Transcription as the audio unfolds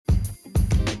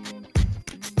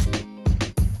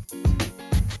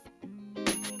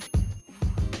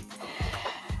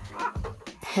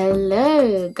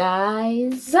Hello,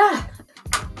 guys.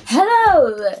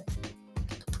 Hello.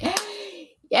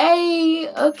 Yay.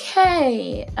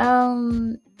 Okay.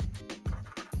 I'm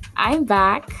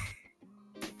back.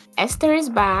 Esther is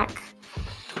back,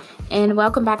 and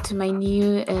welcome back to my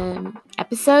new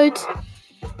episode.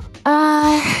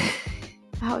 How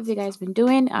have you guys been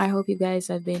doing? I hope you guys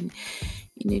have been,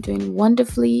 doing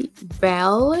wonderfully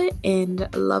well and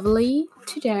lovely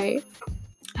today.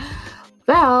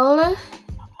 Well,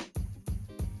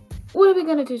 what are we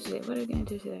gonna do today?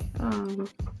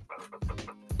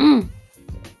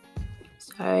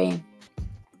 Sorry.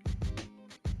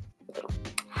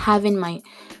 Having my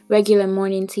regular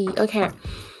morning tea. Okay.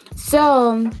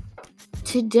 So,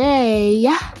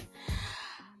 today,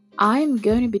 I'm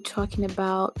going to be talking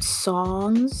about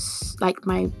songs, like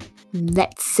my,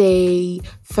 let's say,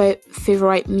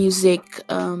 favorite music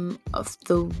of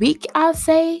the week, I'll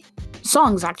say.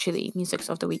 Songs, actually, musics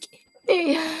of the week.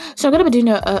 So I'm gonna be doing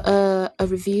a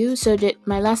review. So that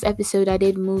my last episode I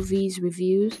did movies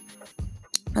reviews.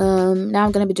 Now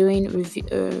I'm gonna be doing a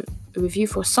review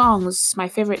for songs, my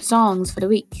favorite songs for the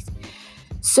week.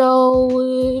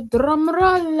 So drum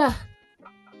roll.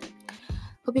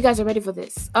 Hope you guys are ready for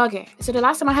this. Okay, so the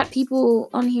last time I had people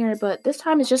on here, but this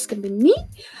time it's just gonna be me.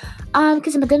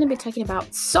 Because I'm gonna be talking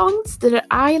about songs that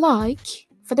I like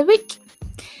for the week.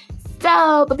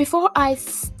 So, but before I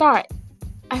start,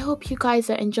 I hope you guys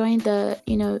are enjoying the,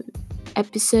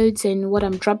 episodes and what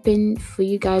I'm dropping for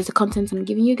you guys, the content I'm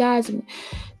giving you guys, and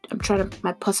I'm trying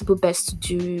my possible best to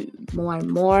do more and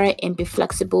more and be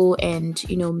flexible and,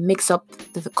 mix up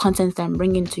the content that I'm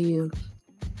bringing to you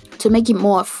to make it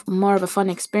more of a fun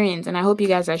experience. And I hope you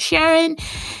guys are sharing,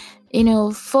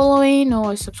 following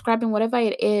or subscribing, whatever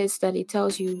it is that it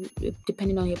tells you,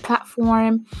 depending on your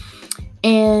platform.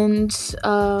 And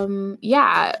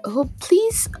hope,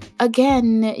 please,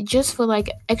 again, just for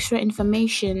like extra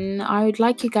information, I would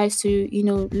like you guys to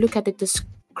look at the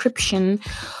description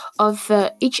of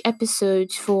each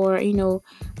episode for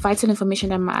vital information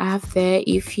that I have there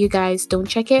if you guys don't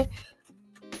check it.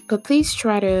 But please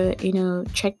try to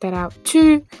check that out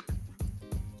too,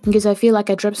 because I feel like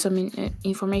I dropped some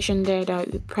information there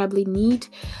that you probably need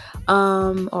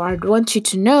or I'd want you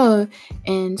to know,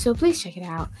 and so please check it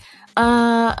out.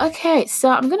 Okay, so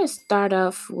I'm gonna start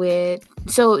off with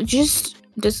just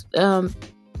an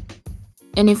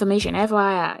information,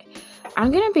 FYI.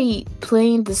 I'm gonna be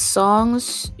playing the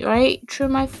songs right through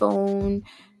my phone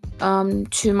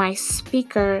to my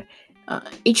speaker,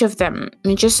 each of them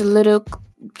in just a little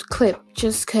clip,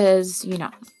 just cause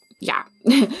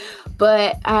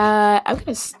but I'm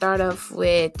gonna start off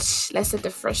with, let's say, the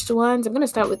first ones. I'm gonna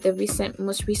start with the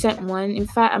most recent one. In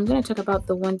fact, I'm gonna talk about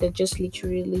the one that just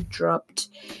literally dropped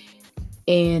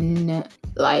in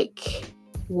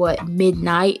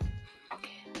midnight.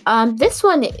 This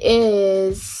one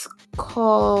is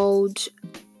called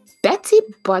Betty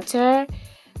Butter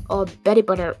or Betty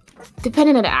Butter,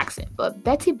 depending on the accent, but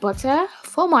Betty Butter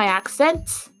for my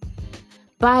accent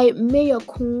by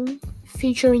Mayorkun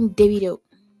featuring Davido.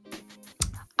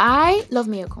 I love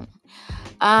Mayorkun.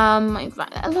 In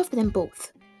fact, I love them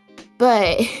both,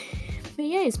 but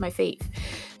Maya is my fave.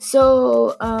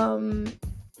 So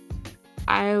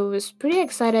I was pretty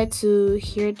excited to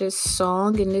hear this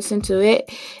song and listen to it.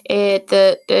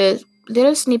 The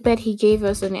little snippet he gave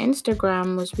us on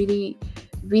Instagram was really,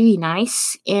 really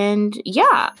nice, and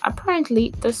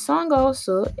apparently the song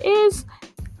also is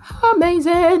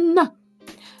amazing.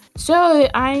 So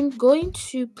I'm going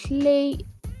to play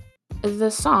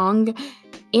the song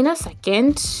in a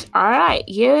second. Alright,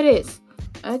 here it is.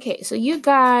 Okay, so you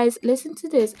guys listen to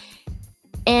this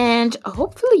and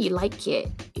hopefully you like it.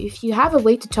 If you have a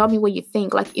way to tell me what you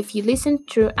think, like if you listen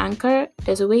through Anchor,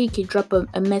 there's a way you can drop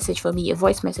a message for me, a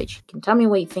voice message. You can tell me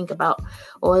what you think about,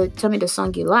 or tell me the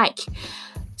song you like.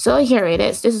 So here it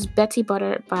is. This is Betty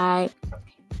Butter by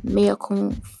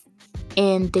Mayorkun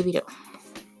and Davido.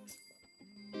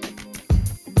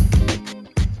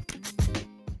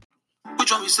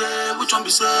 Which one be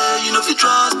say, if you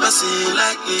trust person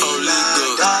like me,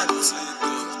 like that.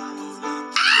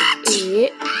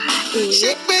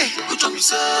 Shake me. Which one be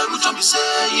say, what can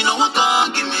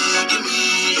give me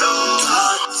your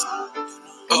heart.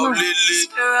 Oh, Lily.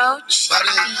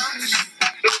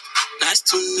 Nice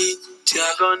to meet ya.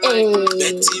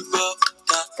 Betty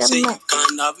Butter. Say you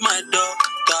can have my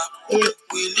daughter.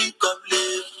 We link up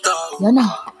later.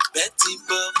 Betty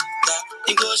Butter.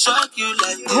 It go shock you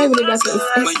like that. When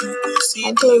you go see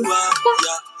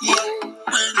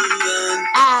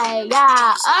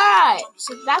alright.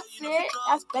 So that's it.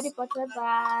 That's Betty Butter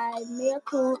by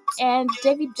Mayorkun and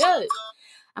Davido.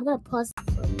 I'm gonna pause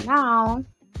for now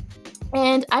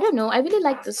And I don't know, I really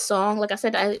like the song. Like I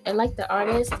said, I like the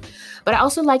artist, but I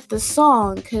also like the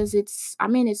song because it's a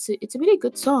really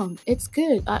good song. It's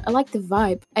good. I like the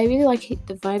vibe. I really like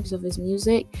the vibes of his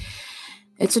music.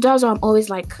 And so that's why I'm always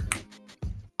like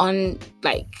on,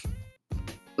 like,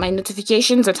 my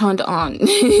notifications are turned on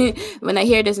when I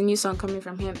hear there's a new song coming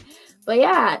from him. But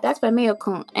yeah, that's by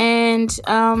Mayorkun. And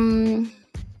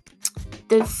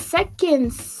the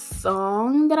second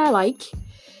song that I like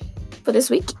for this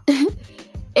week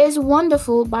is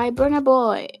Wonderful by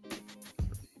BurnaBoy.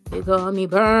 They call me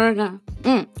Burna.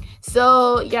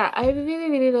 So yeah, I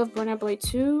really, really love BurnaBoy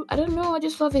too. I don't know, I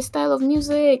just love his style of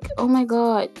music. Oh my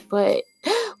god. But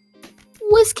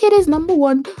Wizkid is number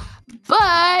one.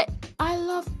 But I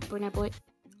love BurnaBoy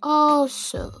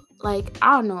also. Like,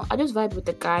 I don't know, I just vibe with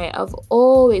the guy.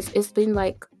 It's been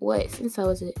like, since I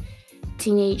was a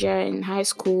teenager in high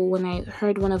school, when I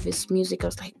heard one of his music, I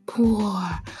was like,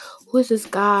 poor, who is this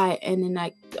guy? And then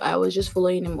I was just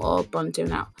following him all up until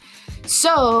now.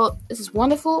 So this is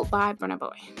Wonderful by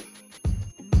BurnaBoy.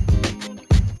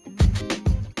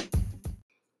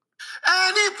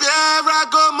 Anywhere I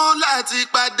go, mo láti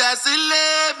padà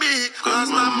sílé mi. 'Cause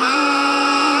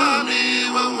mama mi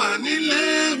wọ́n wà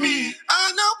nílé mi.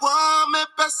 I know one me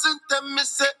person tell me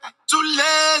say I'm too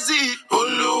lazy.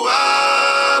 Olúwa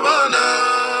bọ̀nà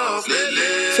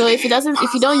ọ̀flẹ̀lẹ̀. So if you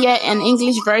don't get an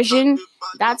English version,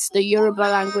 that's the Yoruba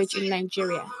language in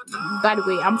Nigeria. By the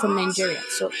way, I'm from Nigeria,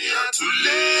 so. Too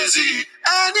lazy.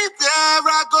 Anywhere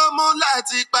I go, mo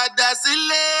láti padà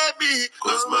sílé mi.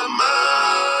 'Cause mama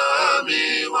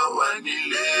mi wọ́n wà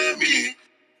nílé mi.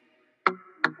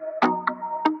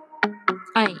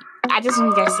 I just want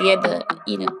you guys to hear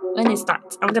when it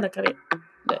starts. I'm gonna cut it.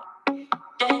 But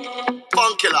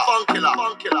Fun killer.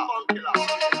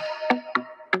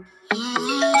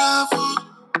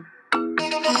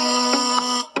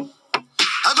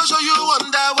 I go show you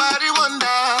wonderful.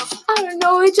 I don't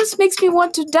know, it just makes me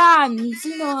want to dance,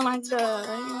 like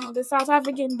the South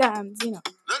African dance,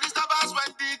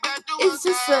 It's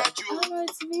just I don't know,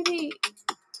 it's really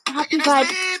happy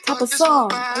vibe type of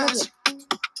song.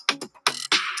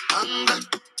 I love it.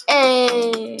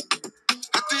 Hey.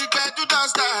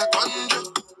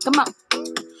 Come on.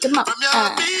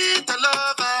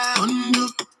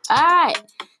 Alright.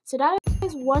 So that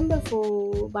is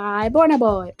Wonderful by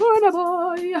BurnaBoy.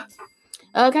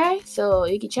 Okay, so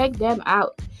you can check them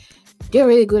out. They're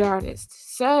really good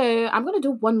artists. So I'm gonna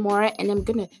do one more and I'm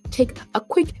gonna take a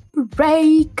quick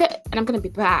break and I'm gonna be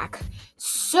back.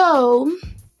 So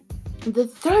the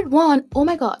third one, oh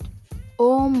my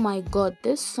god,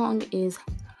 this song is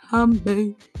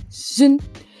amazing.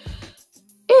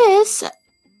 Is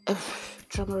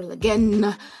drumroll again.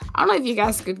 I don't know if you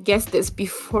guys could guess this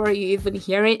before you even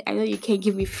hear it. I know you can't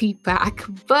give me feedback,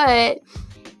 but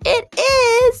it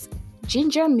is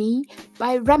Ginger Me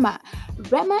by Rema.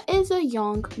 Rema is a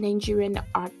young Nigerian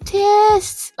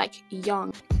artist, like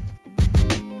young.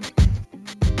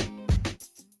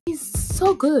 He's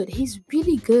so good. He's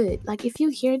really good. Like, if you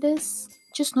hear this,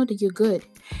 just know that you're good.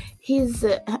 He's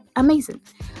amazing.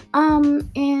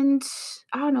 And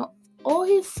I don't know, all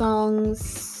his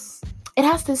songs, it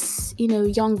has this,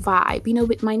 young vibe.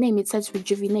 With my name, it says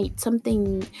Rejuvenate,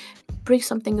 bring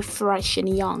something fresh and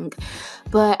young.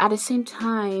 But at the same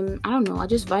time, I don't know, I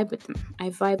just vibe with him. I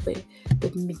vibe with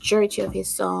the majority of his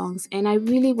songs. And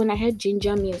when I heard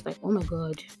Ginger Me, I was like, oh my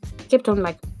god. Kept on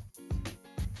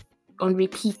on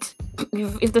repeat.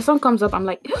 If the song comes up, I'm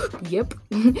like, yep.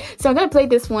 So I'm gonna play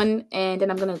this one and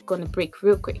then I'm gonna go on a break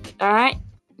real quick. Alright?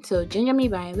 So Ginger Me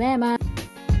by Rema.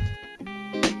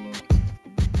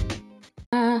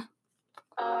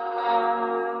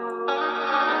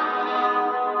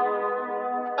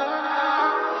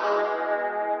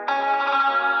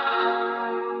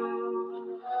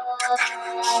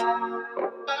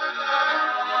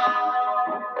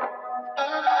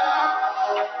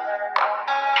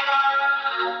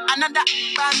 Another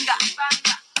banger.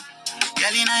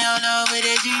 Girl, in your love with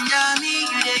the ginger me,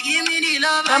 you they give me the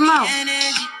love and the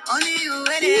energy. Only you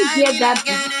when they hear that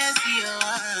baby,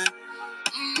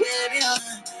 girl,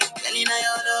 in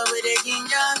your love with the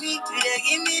ginger me, you they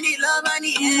give me the love and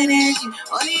the energy.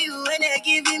 Only you when they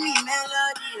giving me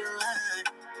melody.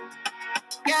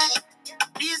 Yeah,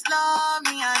 this love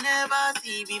me I never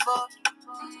see before,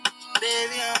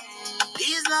 baby.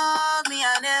 This love me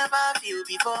I never feel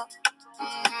before.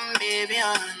 Baby,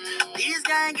 this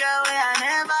kind girl I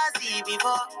never see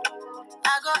before. I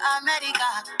go America,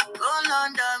 go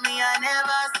London, me I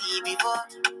never see before.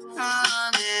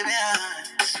 Baby,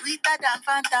 sweeter than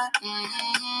Fanta,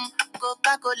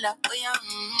 Coca-Cola.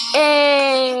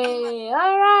 Hey,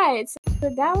 all right. So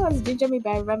that was Ginger Me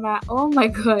by Rema. Oh my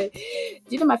god. Do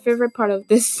you know my favorite part of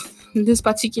this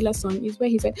particular song is where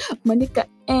he said, Monica,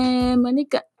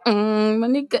 Monica,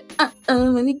 Monica,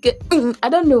 Monica. I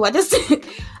don't know. I just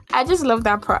love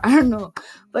that part. I don't know.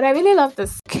 But I really love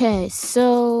this. Okay,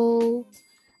 so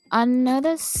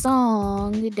another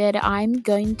song that I'm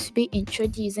going to be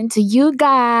introducing to you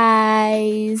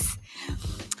guys.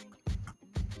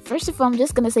 First of all, I'm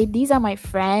just gonna say these are my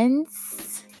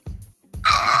friends.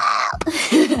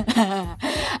 I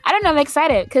don't know, I'm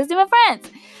excited because they're my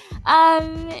friends.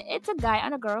 It's a guy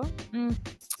and a girl.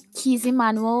 Kizzy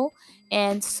Manuel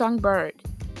and Songbird.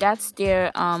 That's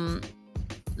their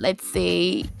let's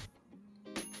say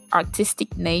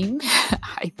artistic name.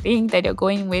 I think that they're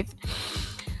going with.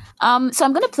 So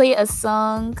I'm gonna play a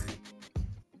song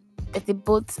that they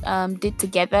both did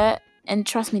together, and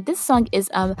trust me, this song is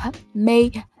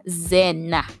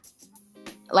amazing.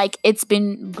 Like, it's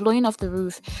been blowing off the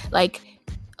roof. Like,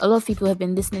 a lot of people have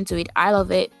been listening to it. I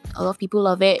love it. A lot of people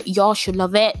love it. Y'all should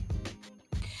love it.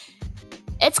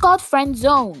 It's called Friend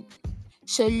Zone.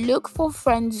 So look for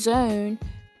Friend Zone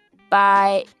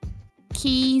by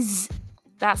Keys.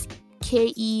 That's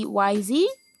Keyz,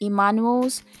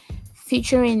 Emmanuel's,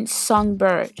 featuring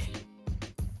Songbird.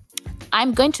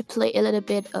 I'm going to play a little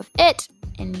bit of it.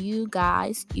 And you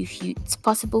guys, if it's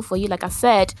possible for you, like I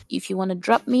said, if you want to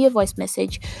drop me a voice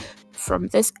message from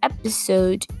this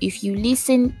episode, if you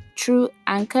listen through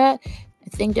Anchor, I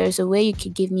think there's a way you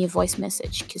could give me a voice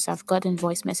message, because I've gotten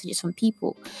voice messages from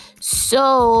people.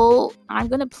 So I'm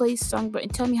gonna play Songbird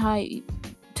and tell me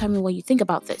what you think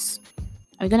about this.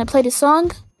 Are we gonna play the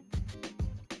song?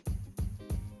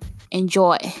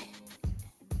 Enjoy.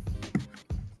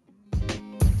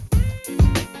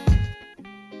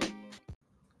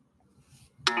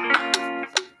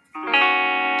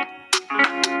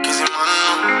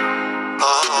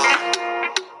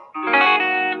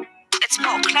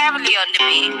 On the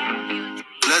beat.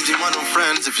 Let's be one of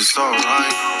friends if it's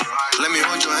alright. Let me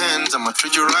hold your hands, I'ma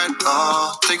treat you right.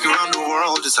 Take you around the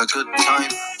world, it's a good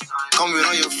time. Come with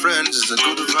all your friends, it's a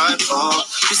good vibe.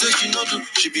 She said she know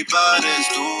she be bad as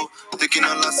too. Taking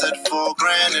all I said for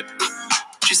granted.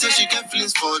 She said she get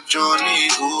feelings for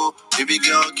Johnny. Ooh, baby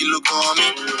girl, you look on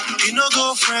me. You know,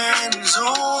 go friends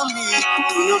on me.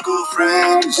 You know, go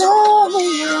friends on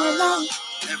me.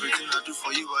 Everything I do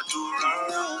for you, I do.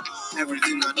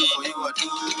 Everything I do for you, I do.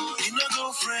 You know,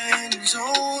 go friends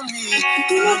on me.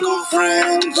 You know, go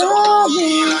friends on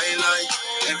me. Lie.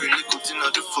 Every little thing I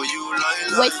do for you,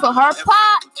 lie. Wait for her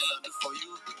part.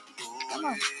 Come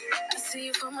on. I see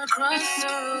you from across the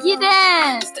room. You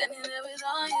dance. Standing there with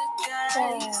all your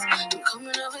guys. I'm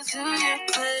coming over to your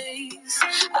place. I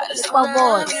just wanna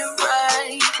have you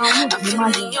right. I'm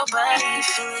feeling your body,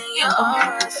 feeling your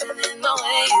aura, feeling the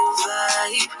way you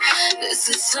vibe. This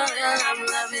is something I'm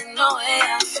loving, the way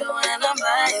I feel when I'm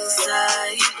by your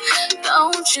side.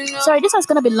 Don't you know? Sorry, this one's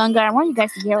gonna be longer. I want you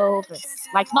guys to hear all of it.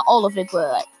 Like, not all of it, but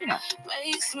like, you know,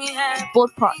 makes me happy,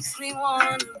 both parts. Makes me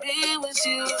wanna be with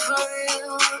you for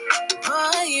real.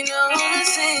 But you know the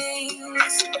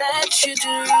things that you do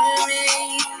to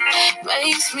me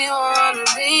makes me wanna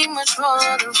be much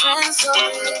more than friends. So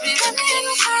baby, I got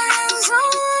friends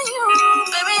on you.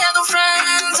 Baby, I got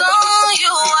friends on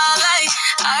you.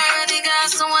 I already got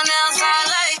someone else I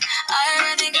like. I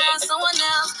already got someone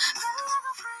else.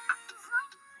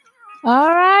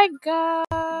 Alright,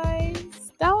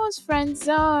 guys. That was Friend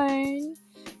Zone.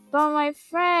 But my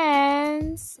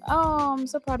friends, I'm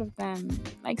so proud of them.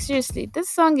 Like, seriously, this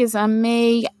song is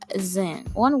amazing.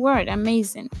 One word,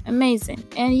 amazing. Amazing.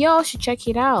 And y'all should check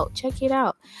it out.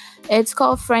 It's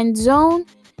called Friend Zone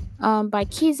by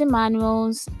Keys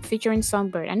Emmanuel's, featuring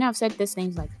Songbird. I know I've said this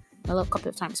name like a couple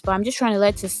of times, but I'm just trying to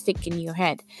let it stick in your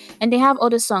head. And they have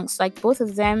other songs, like both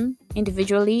of them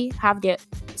individually have their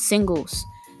singles.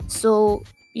 So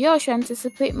y'all should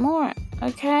anticipate more,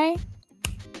 okay?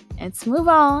 Let's move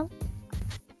on.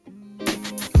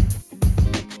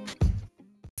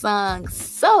 Songs.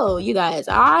 So, you guys,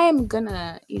 I'm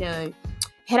gonna,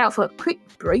 head out for a quick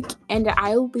break, and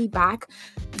I'll be back.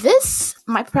 This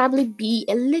might probably be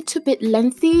a little bit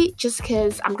lengthy, just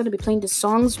because I'm gonna be playing the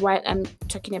songs while I'm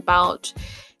talking about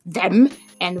them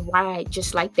and why I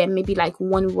just like them. Maybe like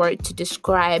one word to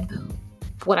describe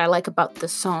what I like about the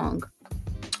song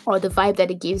or the vibe that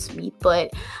it gives me.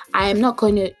 But I'm not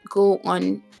going to go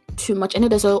on too much. I know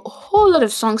there's a whole lot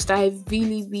of songs that I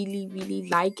really, really, really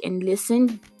like and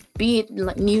listen, be it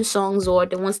like new songs or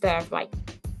the ones that have like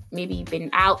maybe been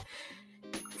out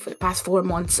for the past 4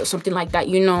 months or something like that.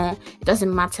 It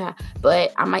doesn't matter.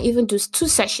 But I might even do 2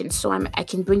 sessions, so I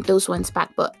can bring those ones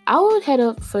back. But I will head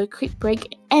up for a quick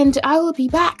break, and I will be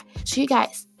back. So you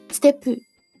guys, stay put.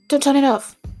 Don't turn it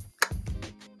off.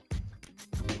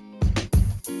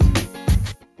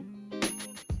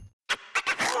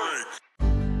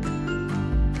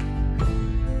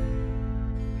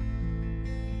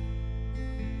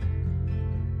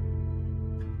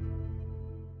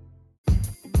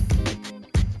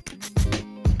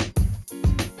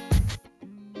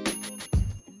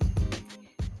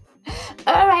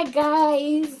 Alright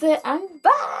guys, I'm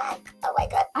back. Oh my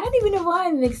god, I don't even know why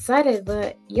I'm excited,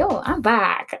 but I'm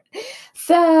back.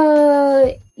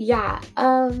 So yeah,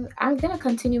 I'm gonna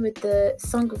continue with the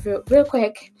song real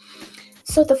quick.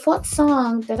 So the 4th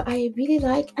song that I really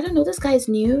like, I don't know, this guy is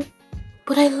new,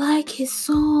 but I like his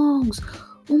songs.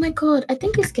 Oh my god, I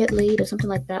think it's Get Laid or something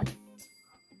like that.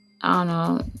 I don't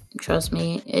know. Trust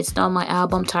me, it's not my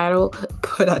album title,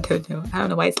 but I don't know. I don't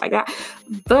know why it's like that.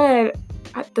 But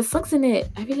the songs in it,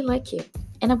 I really like it.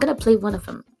 And I'm going to play one of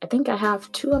them. I think I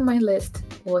have 2 on my list,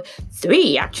 or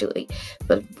 3 actually.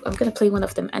 But I'm going to play one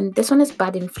of them. And this one is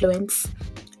Bad Influence.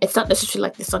 It's not necessarily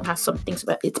like the song has some things,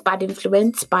 but it's Bad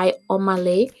Influence by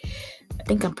Oxlade. I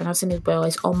think I'm pronouncing it well.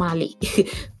 It's Oxlade.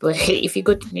 But if you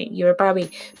go to Yoruba,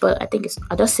 but I think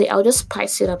I'll just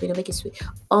spice it up, make it sweet.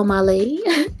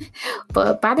 Oxlade.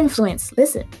 But Bad Influence.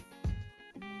 Listen.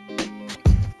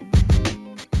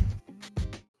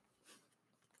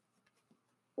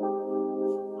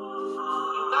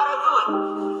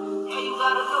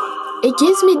 It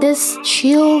gives me this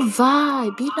chill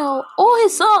vibe, all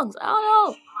his songs. I don't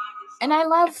know. And I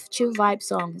love chill vibe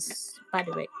songs, by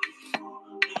the way.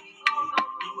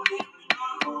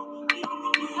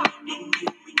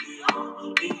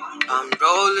 I'm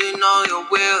rolling on your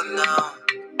wheel now.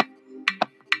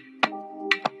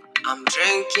 I'm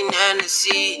drinking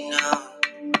Hennessy now.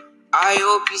 I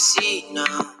hope you see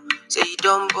now. Say you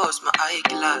don't bust my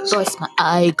eyeglass. Bust my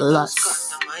eyeglass.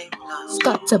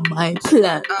 Scatter my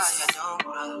plans.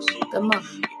 Come on.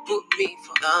 You put me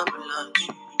for ambulance.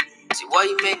 See why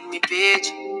you make me bitch.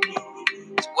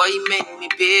 See why you make me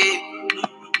big.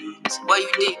 See why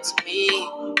you did to me.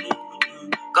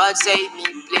 God save me,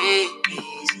 please.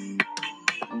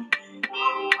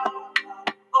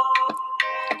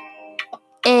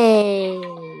 Hey,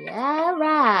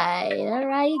 alright,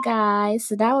 you guys.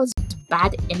 So that was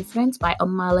Bad Influence by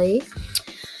Oxlade.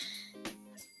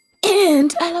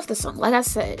 And I love the song. Like I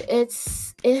said,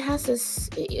 it has this,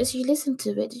 as you listen to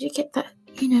it, did you get that,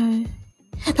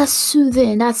 that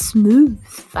soothing, that smooth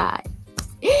vibe?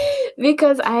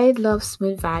 Because I love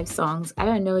smooth vibe songs. I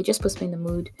don't know, it just puts me in the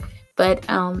mood. But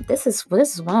this is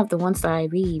one of the ones that I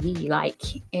really, really like.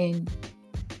 And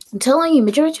I'm telling you,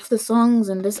 majority of the songs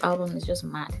in this album is just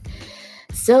mad.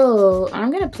 So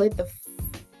I'm gonna play the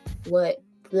 5th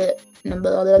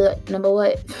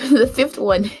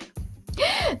one.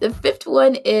 The 5th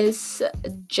one is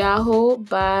Jaho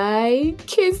by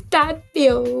Kiss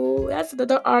Davido. That's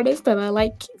another artist that I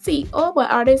like. See, all my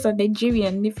artists are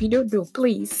Nigerian. If you don't know,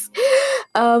 please.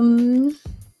 Jaho.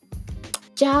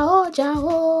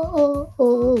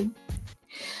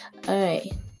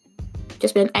 Alright.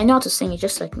 I know how to sing it,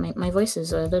 just like my voice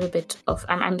is a little bit off.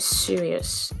 I'm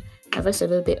serious. My voice is a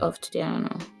little bit off today, I don't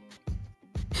know.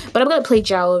 But I'm gonna play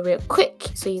Jaho real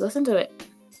quick, so you listen to it.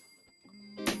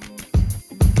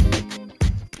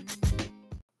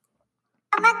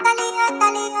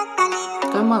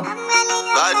 Come on.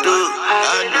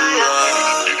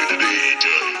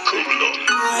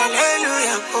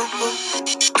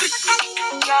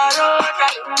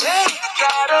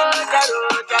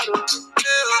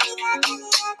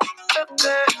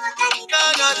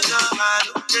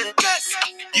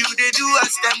 You they do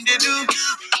as them they do.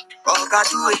 Oh, God,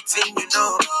 do it thing,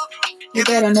 You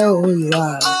better know who you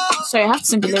are. Sorry, I have to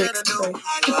sing the lyrics. Sorry.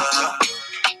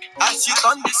 As you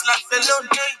come this life alone,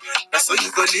 that's why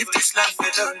you go live this life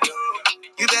alone.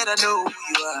 You better know who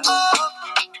you are.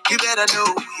 You better know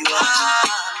who you are.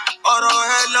 Oro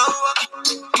hello,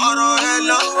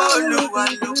 Oluwa.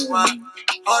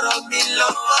 Oro mi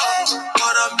lowo,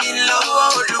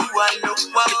 Oluwa.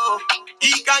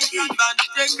 He can give and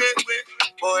take away,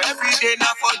 but every day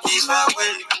now for give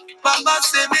away. Baba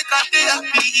say make a day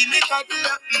happy.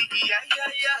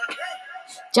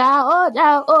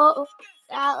 Jaho.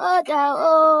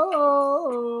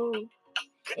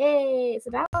 Hey, so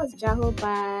that was Jaho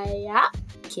by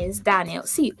Kiss Daniel.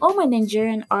 See, all my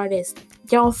Nigerian artists,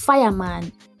 they're on fire,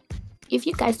 man. If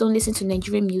you guys don't listen to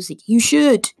Nigerian music, you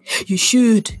should.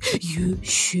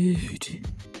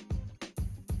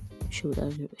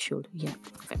 Shoulder, yeah.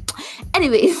 Okay.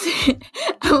 Anyways,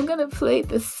 I'm gonna play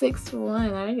the sixth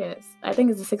one, I guess. I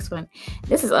think it's the sixth one.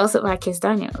 This is also by Kiss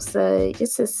Daniel. So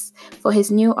this is for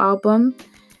his new album.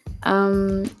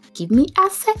 Give me a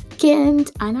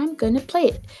second and I'm gonna play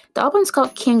it. The album is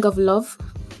called King of Love.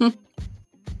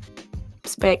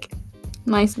 Spec.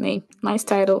 Nice name, nice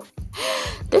title.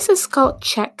 This is called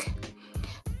Check.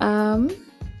 And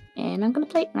I'm gonna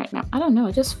play it right now. I don't know,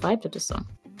 I just vibed with this song.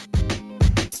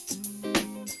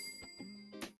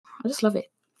 I just love it.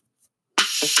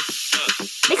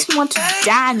 Makes me want to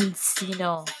dance,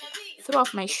 throw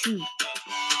off my shoe.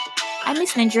 I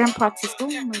miss Nigerian practice. Oh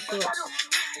my god.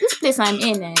 This place I'm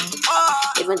in,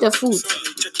 even the food.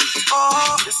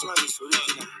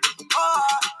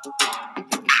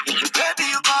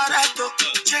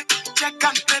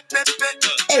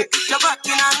 Hey.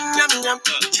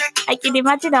 I can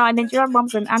imagine our Nigerian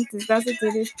moms and aunties dancing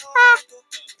to this.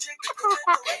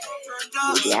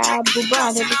 Yeah, Buba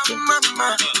and everything.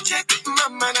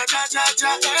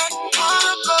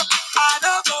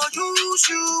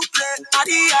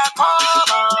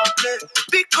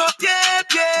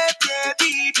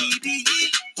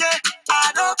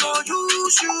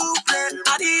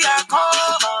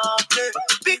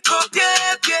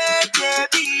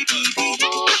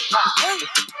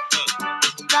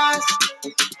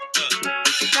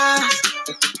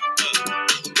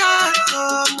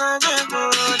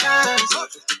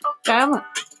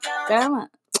 Karma.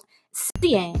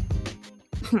 See,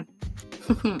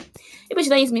 People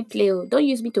should not use me play. Don't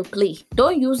use me to play.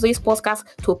 Don't use this podcast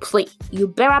to play. You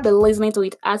better be listening to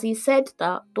it. As he said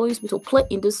that, don't use me to play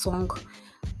in this song.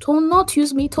 Do not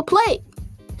use me to play.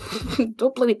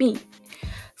 Don't play with me.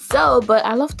 So, but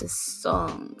I love this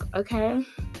song, okay?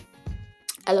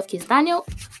 I love Kiss Daniel.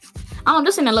 I'm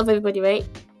just saying I love everybody, right?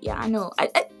 Yeah, I know. I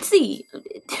see.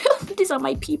 These are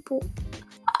my people.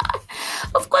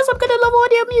 Of course, I'm gonna love all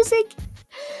their music.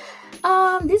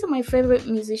 These are my favorite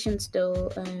musicians,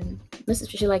 though. Most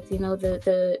especially like the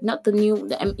not the new.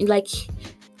 I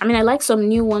like some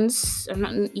new ones.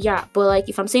 But like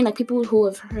if I'm saying like people who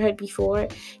have heard before,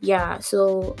 yeah.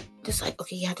 So just like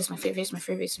okay, yeah, this is my favorite.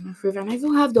 And I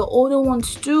even have the older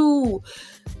ones too.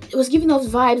 It was giving us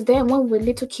vibes then when we were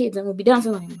little kids and we'll be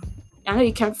dancing like. I know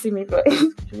you can't see me, but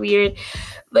it's weird.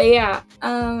 But yeah.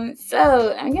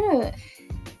 So I'm gonna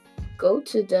go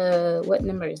to the what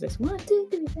number is this? 1, 2,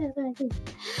 3, 4, 5, 6.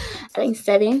 I think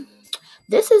 7.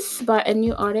 This is by a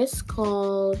new artist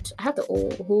called. I have the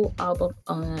whole album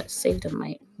saved on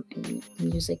my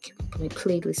music, my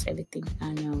playlist, everything.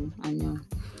 I know.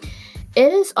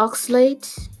 It is Oxlade.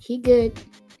 He good.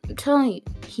 I'm telling you,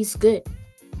 he's good.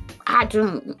 I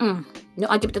don't. No,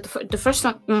 I give it the first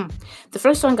song. The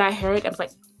first song I heard, I was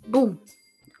like, boom.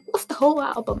 What's the whole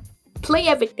album? Play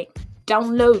everything.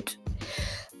 Download.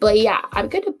 But yeah, I'm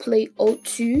gonna play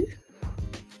O2.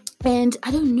 And I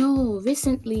don't know,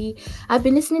 recently I've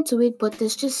been listening to it, but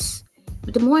there's just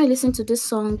the more I listen to this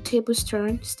song, Tables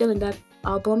Turn, still in that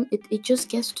album, it just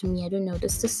gets to me. I don't know,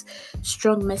 there's this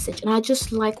strong message. And I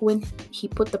just like when he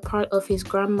put the part of his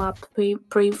grandma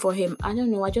praying for him. I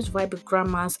don't know, I just vibe with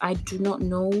grandmas. I do not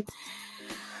know.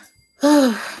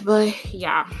 But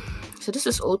yeah. So this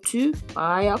is O2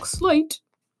 by Oxlade.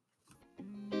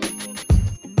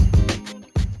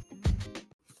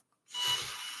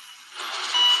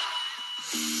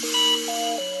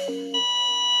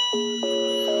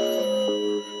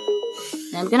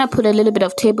 I'm gonna put a little bit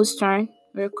of Tables Turn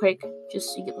real quick,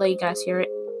 just to let you guys hear it.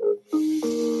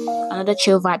 Another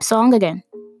chill vibe song again.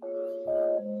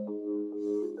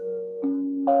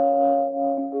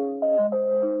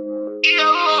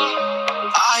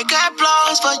 I got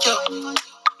plans for you.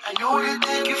 I know they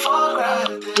take you for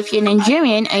granted. If you're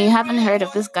Nigerian and you haven't heard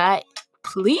of this guy,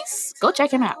 please go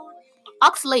check him out.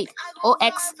 Oxlade,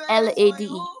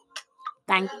 Oxlade.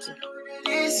 Thank you.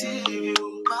 This is you,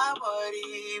 my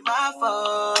body, my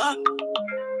fault.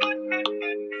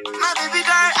 My baby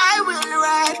girl, I will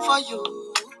ride for you.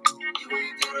 Even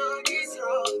if the road is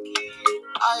rocky,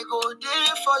 I go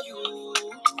there for you.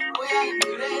 Where you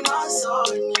rain or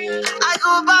sun, I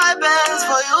go buy bands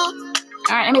for you.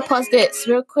 Alright, let me pause this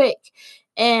real quick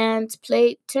and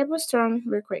play Tables Turn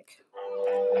real quick.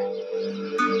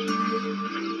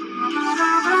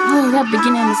 Oh, that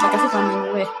beginning is like as if I'm in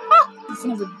the way. This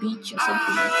thing is a beach or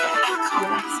something like that.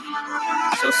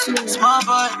 So serious. Hey.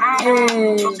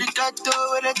 I'm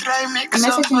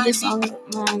messaging this song,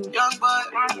 man. Yeah.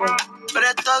 But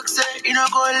I talk say you know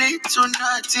go lead to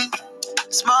nothing.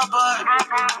 Small boy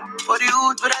for the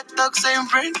hood, but I talk same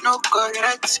brain no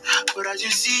correct. But as you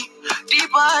see, the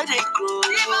body grow.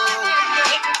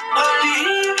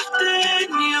 Only if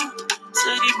they knew, so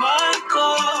the boy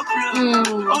go blow.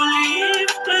 Only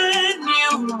if they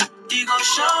knew, they go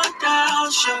shut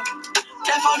down, shut.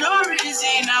 Therefore no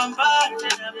reason I'm bad.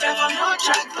 Therefore no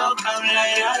try talk I'm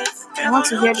like that. I want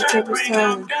to hear the tables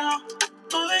turn.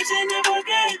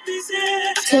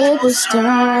 Tables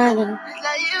turn.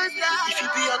 If it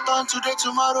be your turn today,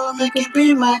 tomorrow make it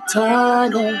be my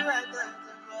turn.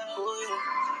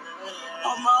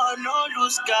 I'm a no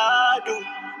lose guard.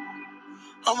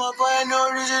 I'm a boy,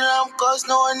 no reason I'm cause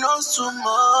no one knows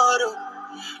tomorrow.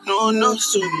 No one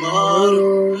knows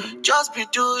tomorrow. Just be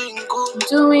doing good.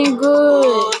 Doing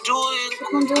good.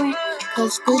 Doing good.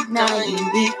 Cause good night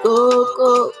we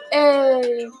go.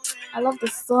 Hey, I love the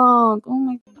song. Oh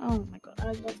my god,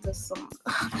 I love the song.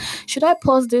 Should I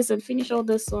pause this and finish all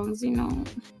the songs?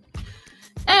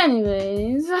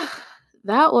 Anyways,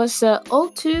 that was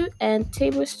O2 and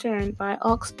Tables Turn by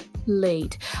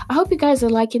Oxlade. I hope you guys are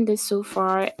liking this so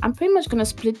far. I'm pretty much gonna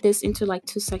split this into like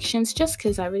 2 sections just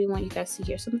because I really want you guys to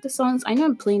hear some of the songs. I know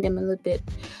I'm playing them a little bit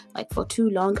like for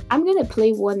too long. I'm gonna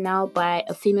play one now by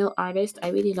a female artist. I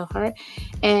really love her,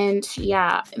 and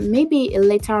yeah, maybe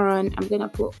later on I'm gonna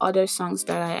put other songs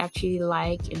that I actually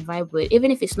like and vibe with,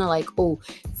 even if it's not like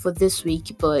for this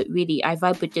week, but really I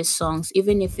vibe with these songs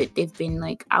even if they've been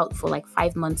like out for like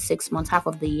 5 months, 6 months, half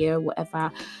of the year,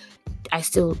 whatever. I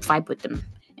still vibe with them,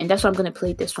 and that's why I'm gonna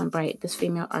play this one by this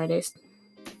female artist.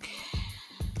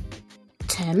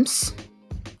 Thames,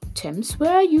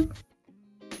 where are you?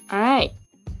 Alright,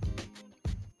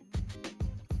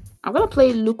 I'm gonna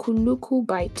play Luku Luku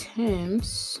by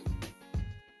Thames.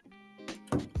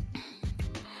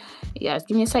 Yeah,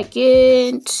 give me a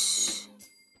second.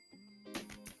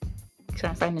 Try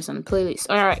and find this on the playlist.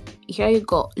 Alright, here you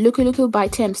go. Luku Luku by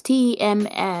Thames,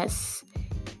 TMS.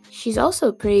 She's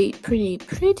also pretty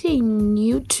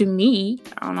new to me.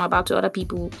 I don't know about to other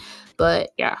people,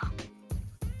 but yeah.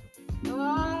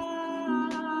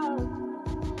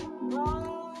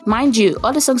 Mind you,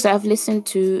 all the songs that I've listened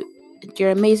to,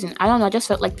 they're amazing. I don't know, I just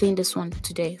felt like playing this one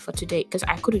today because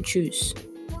I couldn't choose.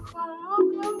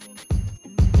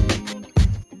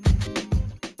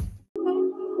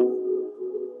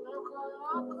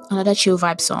 Another chill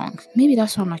vibe song. Maybe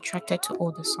that's why I'm attracted to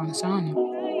all the songs. I don't know.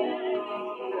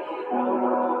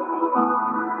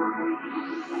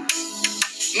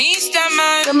 Mr.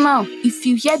 Man. Come on, if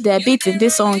you hear the beat in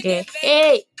this song,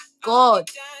 hey, God,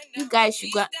 you guys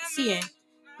should go see it.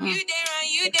 You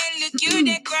there, look, you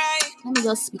there cry. Let me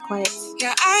just be quiet.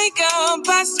 Yeah, I go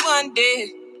past one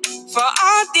day for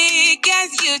all the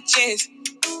girls you chase.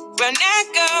 When I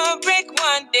go break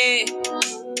one day,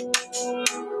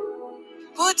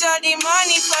 put all the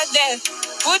money for them,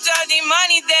 put all the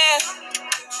money there,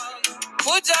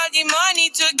 put all the money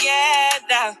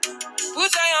together,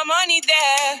 put all your money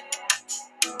there.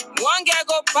 One girl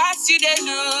go past you, they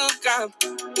look up.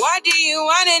 What do you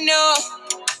wanna know?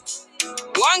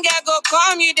 One girl go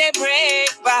come you, they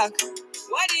break back.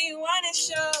 What do you wanna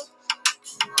show?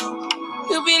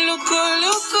 You be look,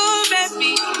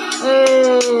 baby.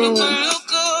 Hey. Look,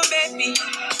 baby.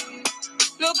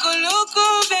 Look,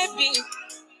 baby.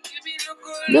 You be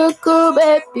Look,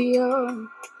 baby.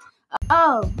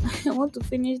 Oh, I want to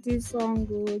finish this song.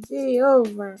 Day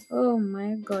over. Oh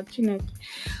my God, Chineke.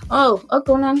 Oh,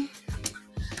 okay, now.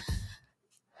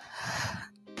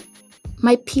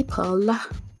 My people,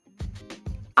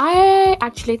 I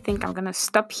actually think I'm gonna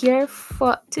stop here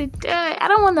for today. I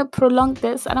don't want to prolong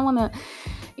this. I don't want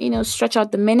to, stretch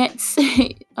out the minutes.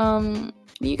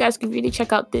 You guys can really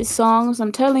check out these songs.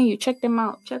 I'm telling you, check them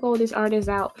out. Check all these artists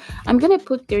out. I'm gonna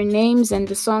put their names and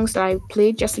the songs that I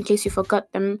played just in case you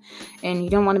forgot them and you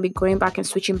don't want to be going back and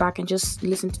switching back and just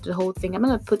listen to the whole thing. I'm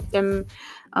gonna put them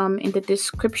in the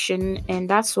description, and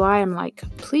that's why I'm like,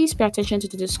 please pay attention to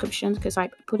the description because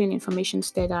I put in information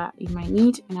there that you might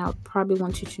need and I'll probably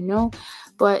want you to know.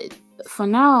 But for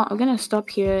now, I'm gonna stop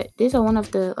here. These are one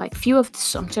of the few of the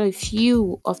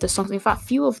songs. In fact,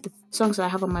 few of the songs that I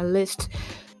have on my list.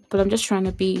 But I'm just trying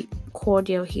to be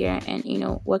cordial here and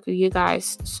work with you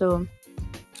guys. So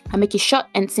I make it short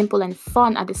and simple and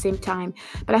fun at the same time.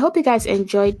 But I hope you guys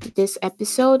enjoyed this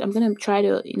episode. I'm gonna try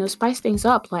to spice things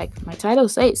up, like my title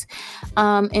says,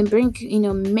 and bring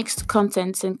mixed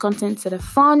contents and contents that are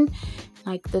fun.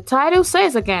 Like the title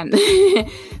says again,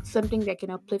 something that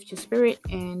can uplift your spirit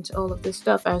and all of this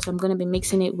stuff, as I'm going to be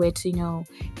mixing it with,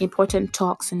 important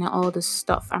talks and all this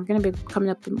stuff. I'm going to be coming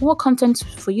up with more content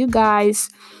for you guys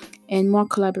and more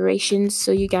collaborations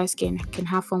so you guys can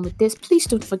have fun with this. Please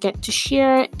don't forget to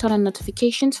share, turn on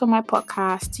notifications for my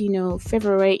podcast,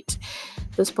 favorite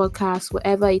this podcast,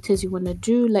 whatever it is you want to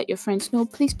do. Let your friends know.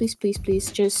 Please,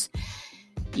 just,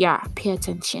 pay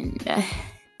attention.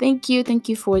 Thank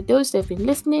you for those that have been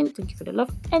listening. Thank you for the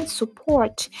love and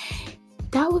support.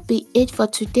 That would be it for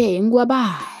today.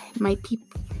 Bye, my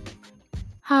people.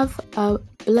 Have a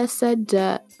blessed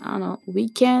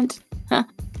weekend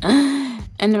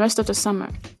and the rest of the summer.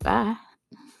 Bye.